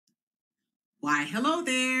Why, hello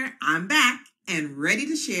there. I'm back and ready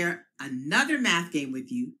to share another math game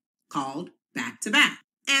with you called Back to Back.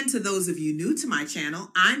 And to those of you new to my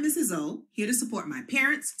channel, I'm Mrs. O, here to support my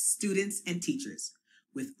parents, students, and teachers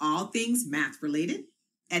with all things math related,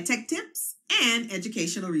 EdTech tips, and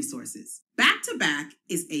educational resources. Back to Back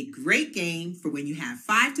is a great game for when you have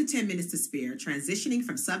 5 to 10 minutes to spare transitioning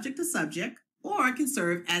from subject to subject, or it can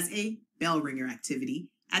serve as a bell ringer activity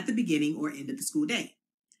at the beginning or end of the school day.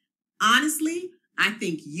 Honestly, I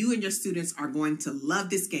think you and your students are going to love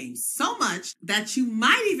this game so much that you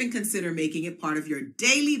might even consider making it part of your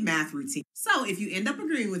daily math routine. So if you end up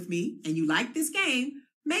agreeing with me and you like this game,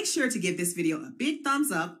 make sure to give this video a big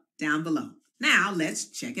thumbs up down below. Now let's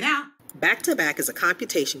check it out. Back to Back is a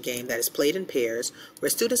computation game that is played in pairs where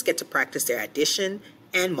students get to practice their addition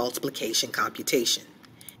and multiplication computation.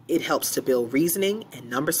 It helps to build reasoning and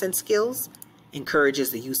number sense skills, encourages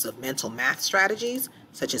the use of mental math strategies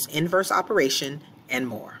such as inverse operation, and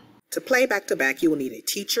more. To play Back to Back, you will need a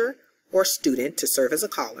teacher or student to serve as a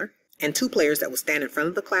caller, and 2 players that will stand in front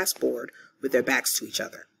of the class board with their backs to each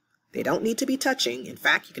other. They don't need to be touching. In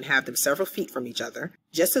fact, you can have them several feet from each other,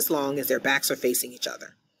 just as long as their backs are facing each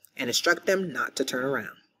other, and instruct them not to turn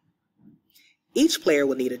around. Each player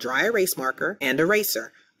will need a dry erase marker and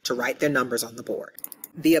eraser to write their numbers on the board.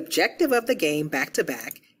 The objective of the game Back to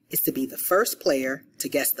Back is to be the first player to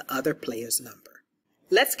guess the other player's number.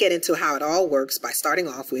 Let's get into how it all works by starting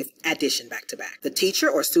off with addition back to back. The teacher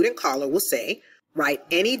or student caller will say, write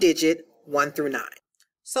any digit 1 through 9.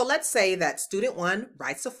 So let's say that student 1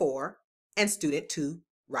 writes a 4 and student 2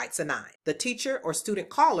 writes a 9. The teacher or student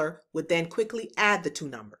caller would then quickly add the 2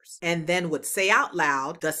 numbers and then would say out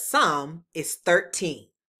loud, the sum is 13.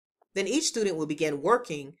 Then each student will begin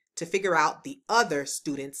working to figure out the other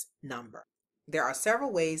student's number. There are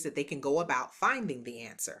several ways that they can go about finding the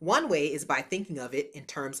answer. One way is by thinking of it in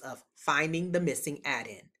terms of finding the missing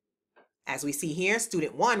add-in. As we see here,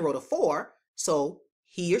 student 1 wrote a 4, so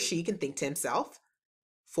he or she can think to himself,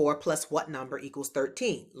 4 plus what number equals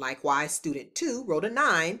 13? Likewise, student 2 wrote a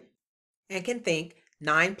 9 and can think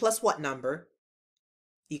 9 plus what number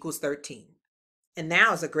equals 13? And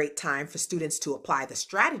now is a great time for students to apply the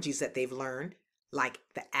strategies that they've learned, like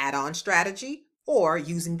the add-on strategy, or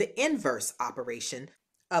using the inverse operation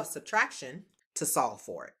of subtraction to solve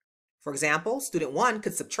for it. For example, student 1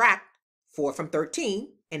 could subtract 4 from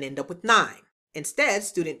 13 and end up with 9. Instead,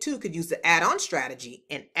 student 2 could use the add-on strategy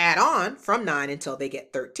and add on from 9 until they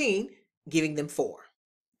get 13, giving them 4.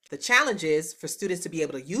 The challenge is for students to be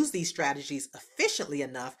able to use these strategies efficiently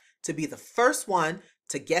enough to be the first one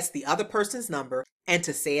to guess the other person's number and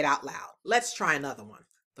to say it out loud. Let's try another one.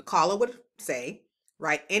 The caller would say,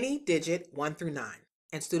 write any digit 1 through 9.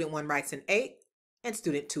 And student 1 writes an 8 and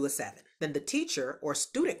student 2 a 7. Then the teacher or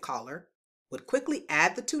student caller would quickly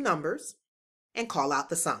add the 2 numbers and call out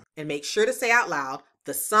the sum. And make sure to say out loud,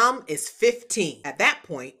 the sum is 15. At that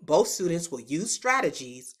point, both students will use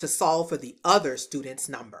strategies to solve for the other student's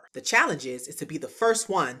number. The challenge is to be the first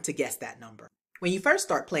one to guess that number. When you first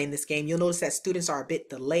start playing this game, you'll notice that students are a bit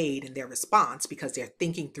delayed in their response because they're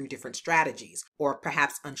thinking through different strategies or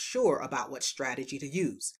perhaps unsure about what strategy to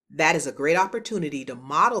use. That is a great opportunity to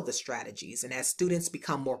model the strategies, and as students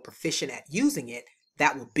become more proficient at using it,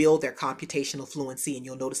 that will build their computational fluency, and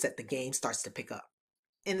you'll notice that the game starts to pick up.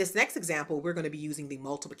 In this next example, we're going to be using the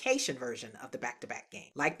multiplication version of the back-to-back game.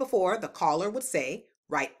 Like before, the caller would say,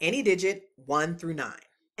 write any digit 1 through 9.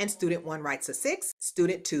 And student 1 writes a 6,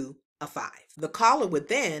 student 2 a 5. The caller would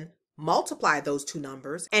then multiply those 2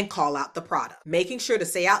 numbers and call out the product, making sure to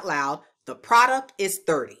say out loud, the product is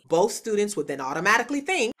 30. Both students would then automatically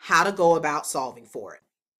think how to go about solving for it.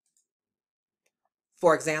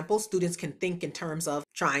 For example, students can think in terms of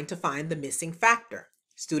trying to find the missing factor.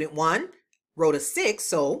 Student 1 wrote a 6,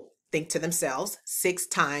 so think to themselves, 6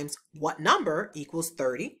 times what number equals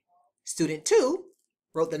 30? Student 2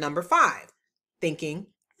 wrote the number 5, thinking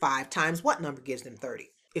 5 times what number gives them 30?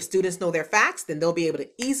 If students know their facts, then they'll be able to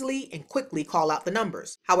easily and quickly call out the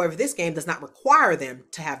numbers. However, this game does not require them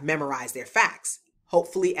to have memorized their facts.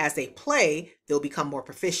 Hopefully, as they play, they'll become more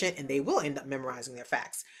proficient and they will end up memorizing their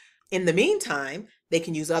facts. In the meantime, they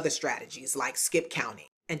can use other strategies like skip counting.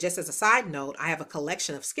 And just as a side note, I have a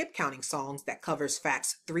collection of skip counting songs that covers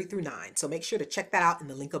facts 3 through 9, so make sure to check that out in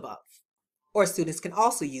the link above. Or students can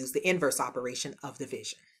also use the inverse operation of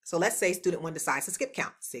division. So let's say student 1 decides to skip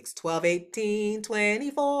count. 6, 12, 18,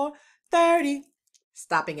 24, 30.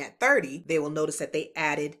 Stopping at 30, they will notice that they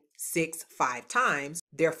added 6 5 times,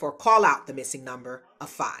 therefore call out the missing number of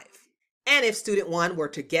 5. And if student 1 were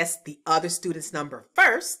to guess the other student's number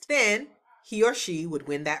first, then he or she would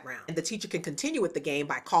win that round. And the teacher can continue with the game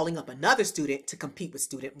by calling up another student to compete with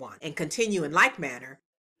student 1 and continue in like manner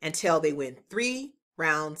until they win 3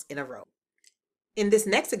 rounds in a row. In this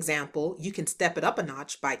next example, you can step it up a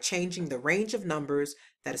notch by changing the range of numbers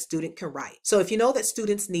that a student can write. So if you know that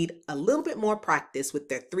students need a little bit more practice with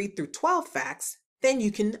their 3 through 12 facts, then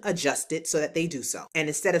you can adjust it so that they do so. And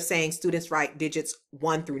instead of saying students write digits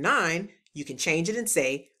 1 through 9, you can change it and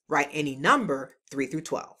say write any number 3 through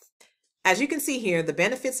 12. As you can see here, the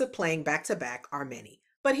benefits of playing back-to-back are many.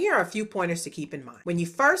 But here are a few pointers to keep in mind. When you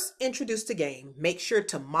first introduce the game, make sure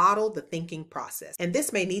to model the thinking process. And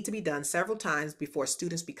this may need to be done several times before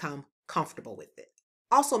students become comfortable with it.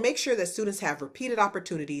 Also, make sure that students have repeated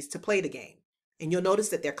opportunities to play the game. And you'll notice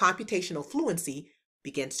that their computational fluency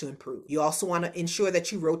begins to improve. You also want to ensure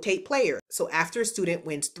that you rotate players. So after a student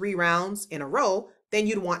wins 3 rounds in a row, then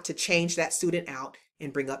you'd want to change that student out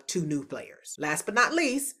and bring up 2 new players. Last but not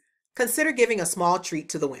least, consider giving a small treat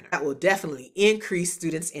to the winner. That will definitely increase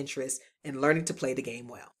students' interest in learning to play the game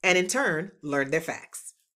well, and in turn, learn their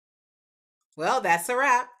facts. Well, that's a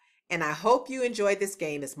wrap, and I hope you enjoyed this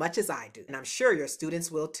game as much as I do, and I'm sure your students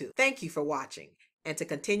will too. Thank you for watching, and to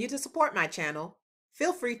continue to support my channel,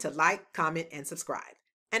 feel free to like, comment, and subscribe.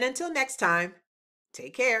 And until next time,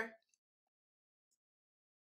 take care.